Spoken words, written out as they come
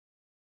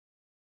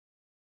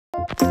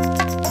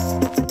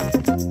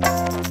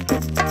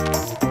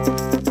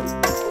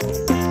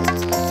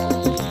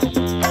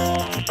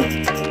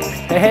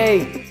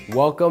Hey,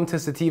 welcome to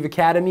Sativa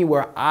Academy,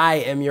 where I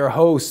am your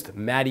host,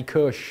 Matty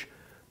Kush.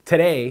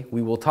 Today,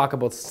 we will talk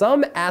about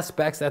some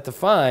aspects that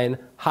define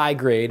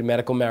high-grade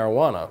medical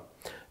marijuana,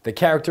 the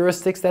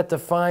characteristics that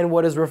define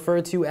what is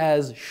referred to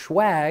as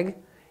swag,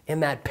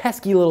 and that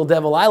pesky little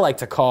devil I like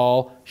to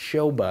call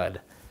showbud.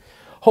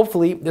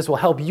 Hopefully, this will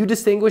help you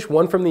distinguish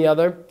one from the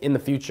other in the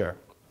future.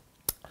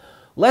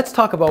 Let's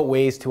talk about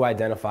ways to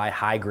identify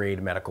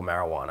high-grade medical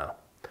marijuana.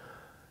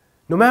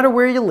 No matter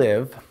where you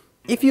live,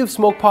 if you've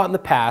smoked pot in the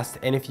past,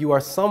 and if you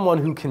are someone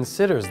who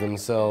considers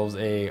themselves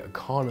a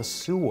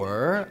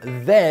connoisseur,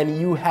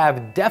 then you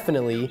have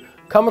definitely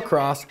come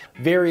across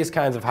various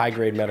kinds of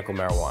high-grade medical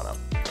marijuana.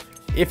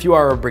 If you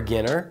are a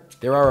beginner,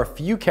 there are a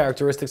few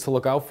characteristics to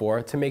look out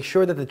for to make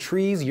sure that the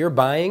trees you're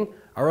buying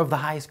are of the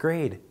highest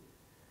grade.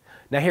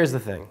 Now here's the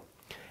thing.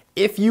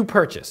 If you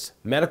purchase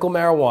medical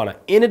marijuana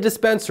in a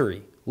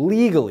dispensary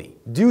legally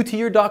due to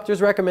your doctor's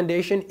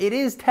recommendation, it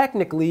is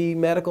technically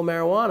medical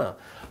marijuana.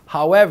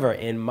 However,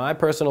 in my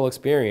personal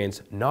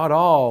experience, not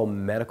all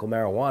medical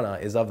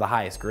marijuana is of the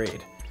highest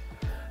grade.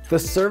 The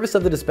service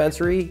of the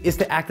dispensary is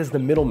to act as the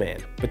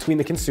middleman between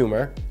the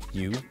consumer,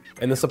 you,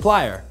 and the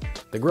supplier,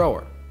 the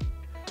grower.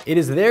 It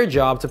is their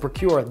job to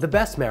procure the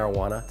best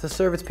marijuana to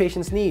serve its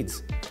patients'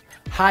 needs.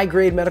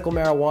 High-grade medical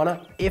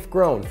marijuana, if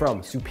grown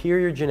from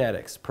superior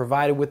genetics,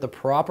 provided with the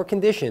proper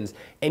conditions,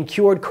 and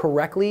cured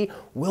correctly,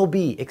 will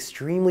be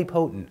extremely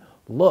potent,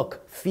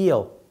 look,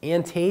 feel,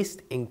 and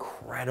taste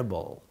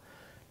incredible.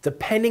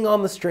 Depending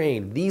on the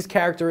strain, these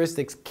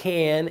characteristics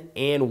can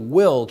and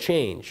will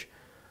change.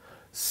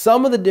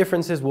 Some of the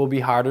differences will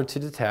be harder to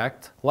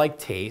detect, like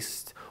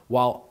taste,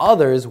 while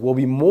others will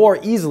be more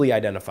easily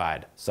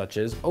identified, such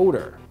as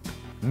odor.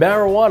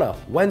 Marijuana,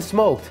 when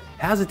smoked,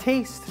 has a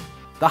taste.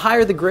 The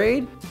higher the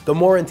grade, the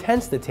more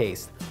intense the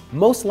taste.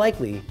 Most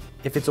likely,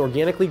 if it's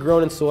organically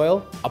grown in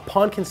soil,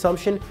 upon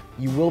consumption,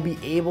 you will be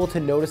able to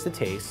notice the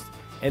taste,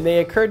 and they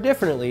occur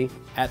differently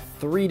at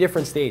 3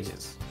 different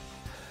stages.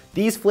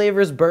 These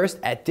flavors burst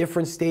at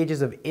different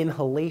stages of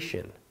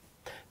inhalation.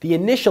 The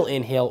initial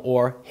inhale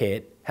or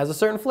hit has a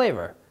certain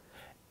flavor,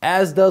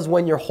 as does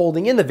when you're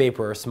holding in the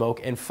vapor or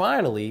smoke, and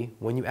finally,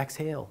 when you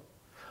exhale.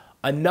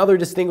 Another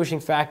distinguishing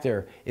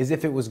factor is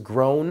if it was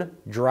grown,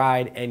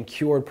 dried, and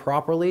cured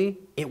properly,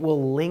 it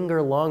will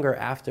linger longer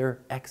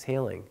after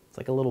exhaling. It's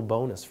like a little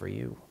bonus for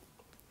you.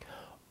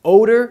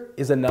 Odor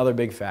is another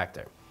big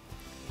factor.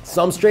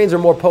 Some strains are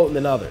more potent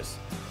than others,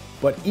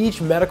 but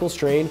each medical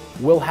strain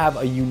will have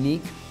a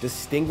unique,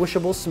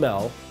 distinguishable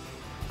smell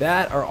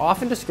that are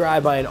often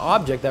described by an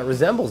object that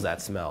resembles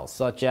that smell,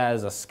 such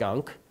as a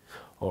skunk,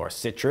 or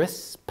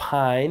citrus,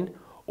 pine,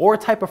 or a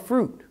type of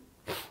fruit.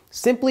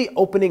 Simply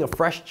opening a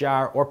fresh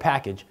jar or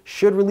package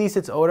should release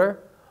its odor,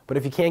 but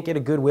if you can't get a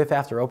good whiff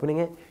after opening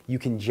it, you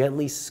can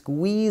gently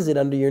squeeze it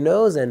under your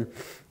nose and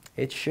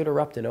it should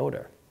erupt in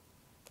odor.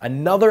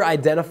 Another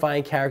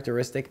identifying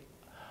characteristic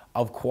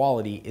of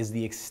quality is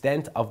the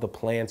extent of the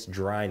plant's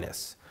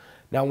dryness.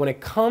 Now, when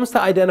it comes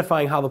to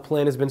identifying how the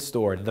plant has been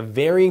stored, the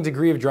varying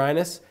degree of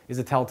dryness is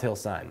a telltale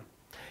sign.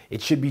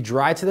 It should be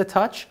dry to the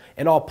touch,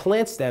 and all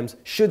plant stems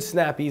should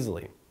snap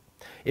easily.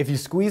 If you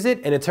squeeze it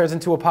and it turns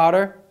into a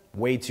powder,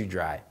 way too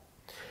dry.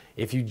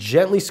 If you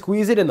gently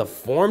squeeze it and the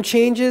form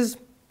changes,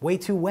 way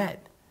too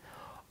wet.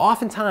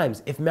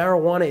 Oftentimes, if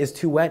marijuana is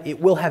too wet, it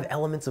will have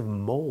elements of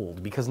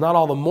mold because not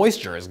all the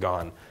moisture is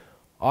gone.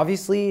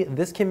 Obviously,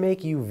 this can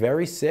make you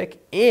very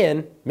sick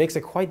and makes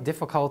it quite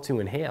difficult to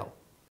inhale.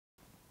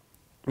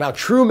 Now,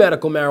 true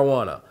medical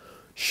marijuana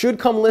should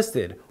come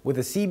listed with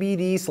a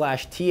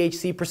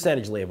CBD/THC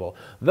percentage label,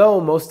 though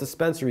most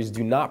dispensaries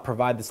do not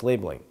provide this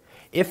labeling.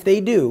 If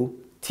they do,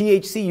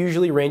 THC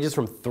usually ranges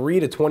from 3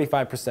 to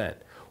 25%,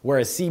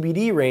 whereas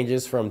CBD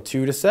ranges from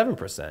 2 to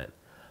 7%.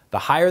 The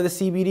higher the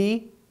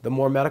CBD, the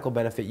more medical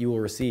benefit you will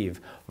receive,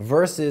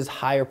 versus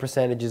higher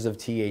percentages of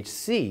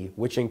THC,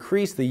 which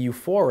increase the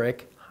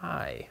euphoric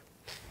high.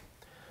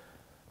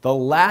 The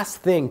last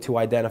thing to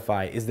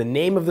identify is the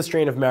name of the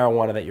strain of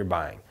marijuana that you're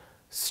buying.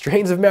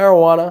 Strains of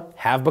marijuana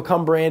have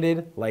become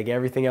branded like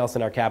everything else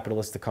in our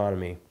capitalist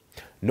economy.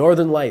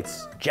 Northern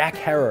Lights, Jack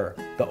Herer,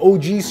 the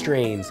OG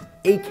strains,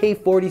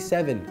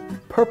 AK-47,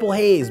 Purple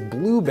Haze,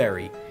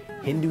 Blueberry,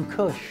 Hindu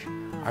Kush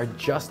are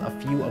just a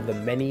few of the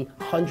many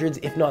hundreds,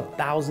 if not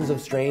thousands of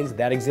strains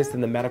that exist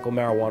in the medical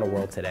marijuana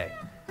world today.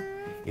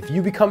 If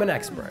you become an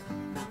expert,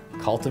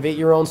 cultivate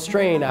your own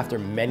strain after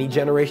many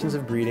generations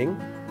of breeding,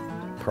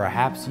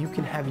 perhaps you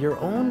can have your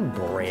own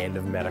brand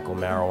of medical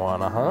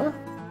marijuana, huh?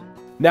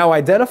 Now,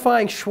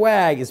 identifying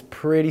swag is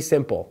pretty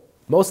simple.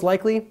 Most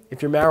likely,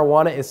 if your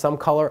marijuana is some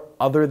color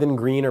other than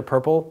green or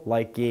purple,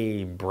 like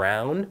a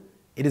brown,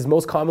 it is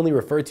most commonly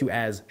referred to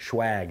as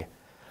swag.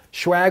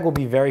 Swag will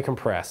be very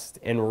compressed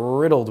and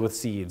riddled with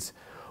seeds,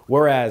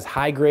 whereas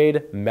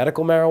high-grade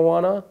medical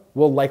marijuana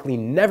will likely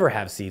never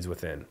have seeds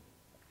within.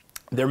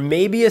 There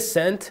may be a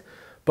scent,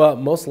 but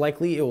most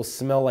likely it will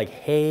smell like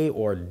hay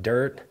or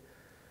dirt.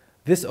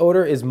 This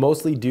odor is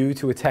mostly due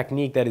to a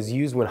technique that is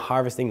used when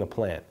harvesting the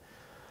plant.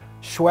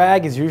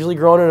 Swag is usually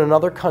grown in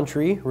another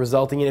country,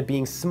 resulting in it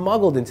being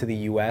smuggled into the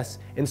US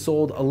and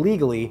sold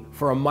illegally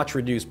for a much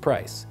reduced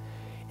price.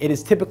 It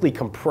is typically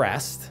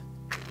compressed,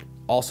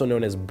 also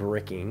known as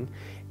bricking,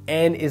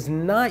 and is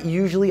not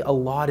usually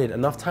allotted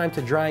enough time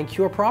to dry and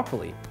cure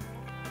properly.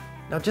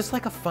 Now, just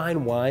like a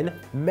fine wine,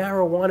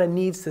 marijuana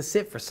needs to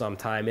sit for some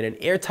time in an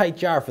airtight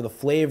jar for the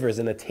flavors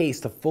and the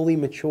taste to fully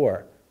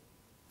mature.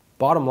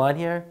 Bottom line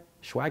here,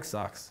 swag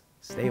sucks.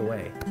 Stay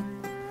away.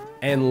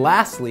 And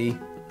lastly,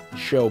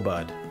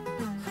 showbud.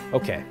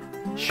 Okay,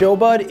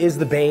 showbud is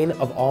the bane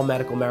of all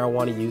medical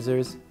marijuana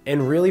users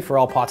and really for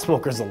all pot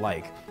smokers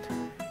alike.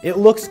 It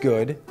looks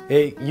good,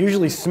 it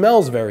usually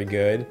smells very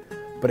good,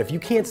 but if you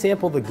can't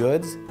sample the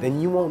goods,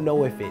 then you won't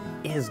know if it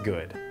is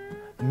good.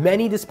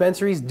 Many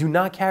dispensaries do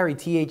not carry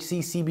THC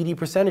CBD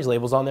percentage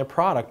labels on their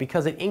product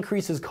because it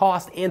increases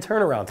cost and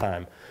turnaround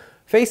time.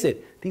 Face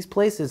it, these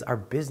places are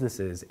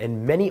businesses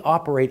and many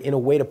operate in a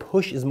way to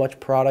push as much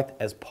product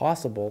as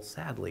possible,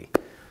 sadly.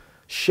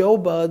 Show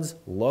buds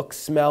look,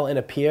 smell, and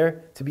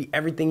appear to be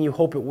everything you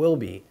hope it will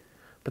be.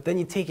 But then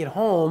you take it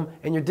home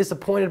and you're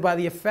disappointed by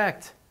the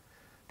effect.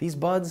 These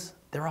buds,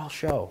 they're all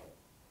show.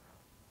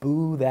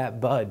 Boo that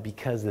bud,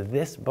 because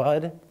this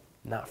bud,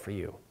 not for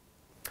you.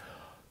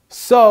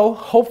 So,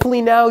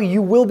 hopefully now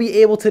you will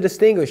be able to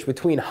distinguish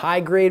between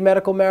high-grade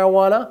medical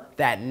marijuana,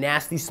 that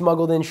nasty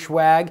smuggled-in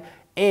swag,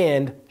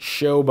 and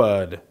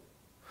showbud.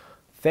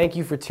 Thank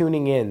you for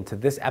tuning in to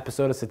this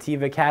episode of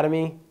Sativa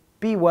Academy.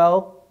 Be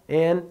well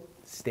and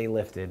stay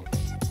lifted.